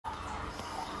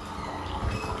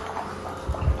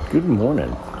Good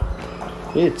morning.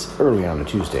 It's early on a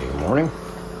Tuesday morning.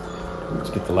 Let's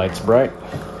get the lights bright.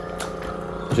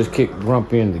 Just kick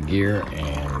Grumpy into gear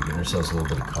and get ourselves a little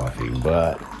bit of coffee.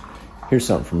 But here's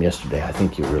something from yesterday I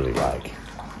think you'll really like.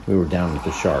 We were down with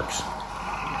the sharks.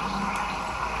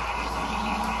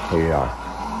 Here you are.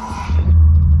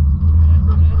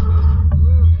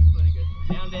 That's plenty good.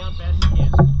 Down, down, fast as you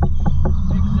can.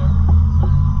 Thank you, sir.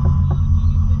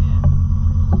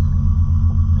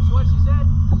 That's what she said.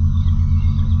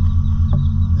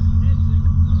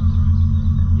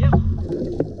 Yep.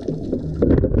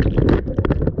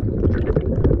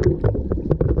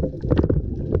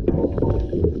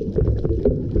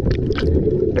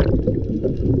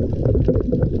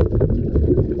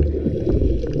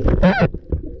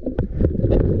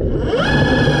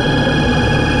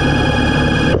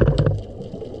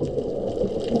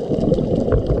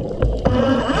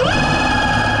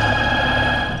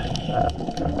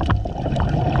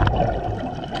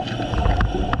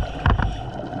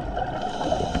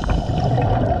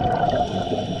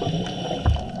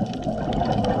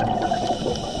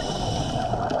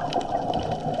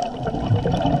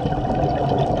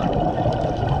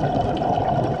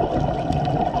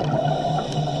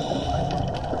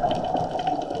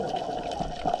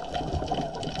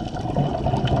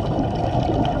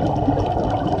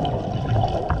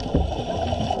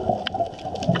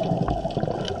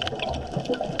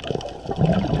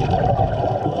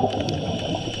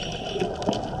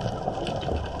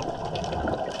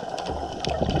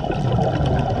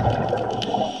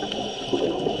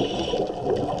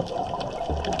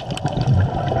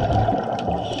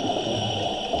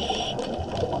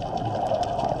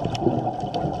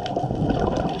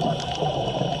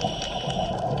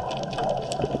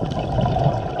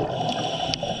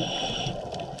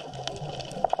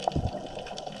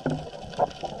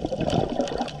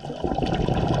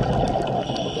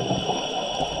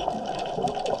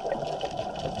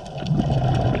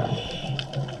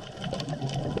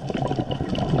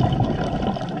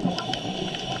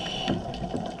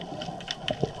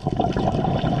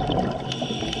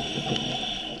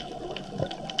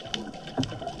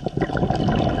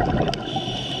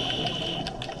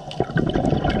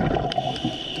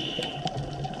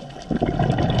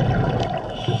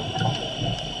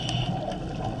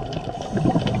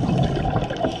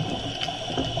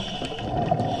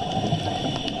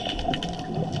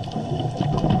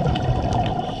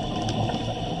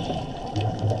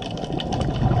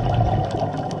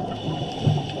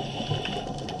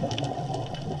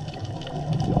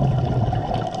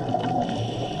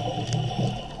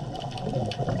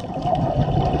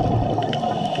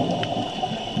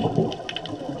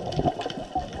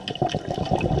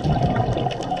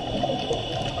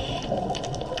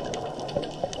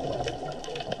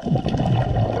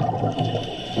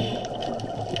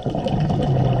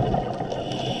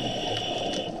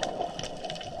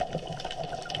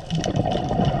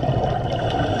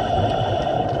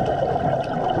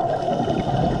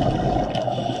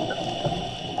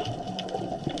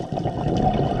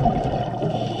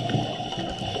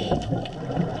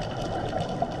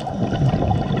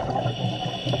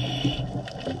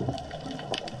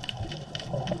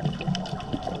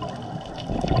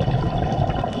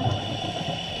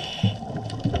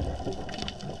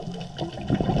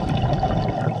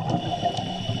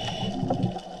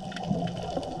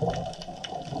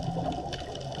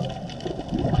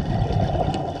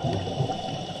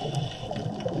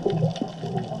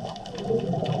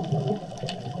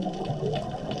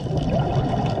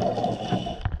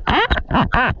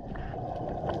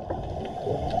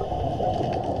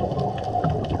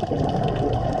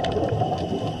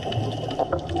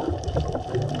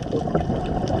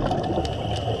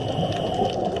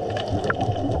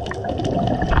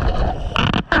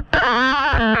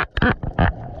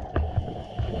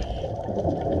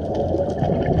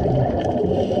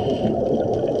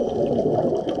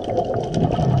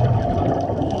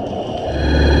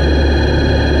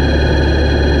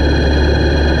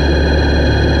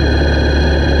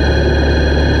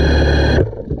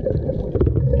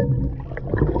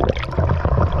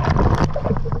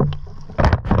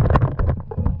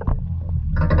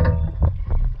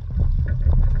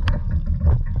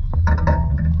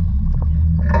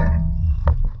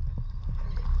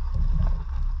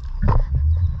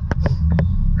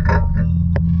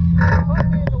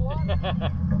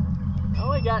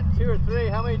 Got 2 or 3.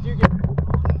 How many did you get?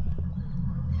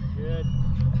 Good.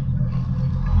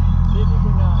 See if you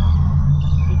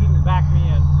can back me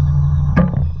in.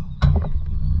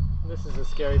 This is the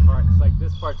scary part. It's like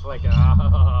this part's like yeah,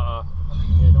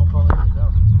 don't fall in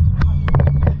yourself.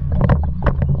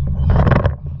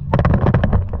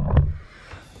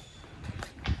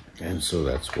 And so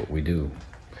that's what we do.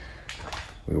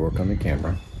 We work on the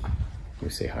camera, we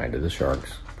say hi to the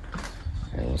sharks,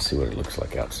 and we'll see what it looks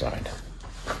like outside.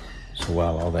 So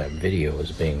while all that video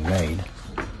is being made,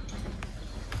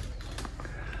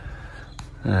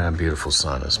 a beautiful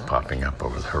sun is popping up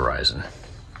over the horizon.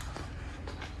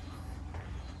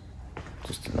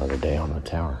 Just another day on the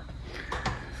tower.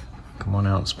 Come on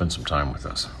out and spend some time with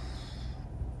us.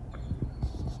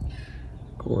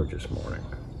 Gorgeous morning.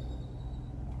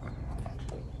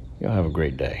 You'll have a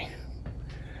great day.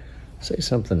 Say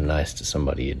something nice to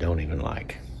somebody you don't even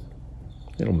like.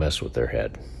 It'll mess with their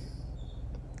head.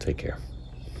 Take care.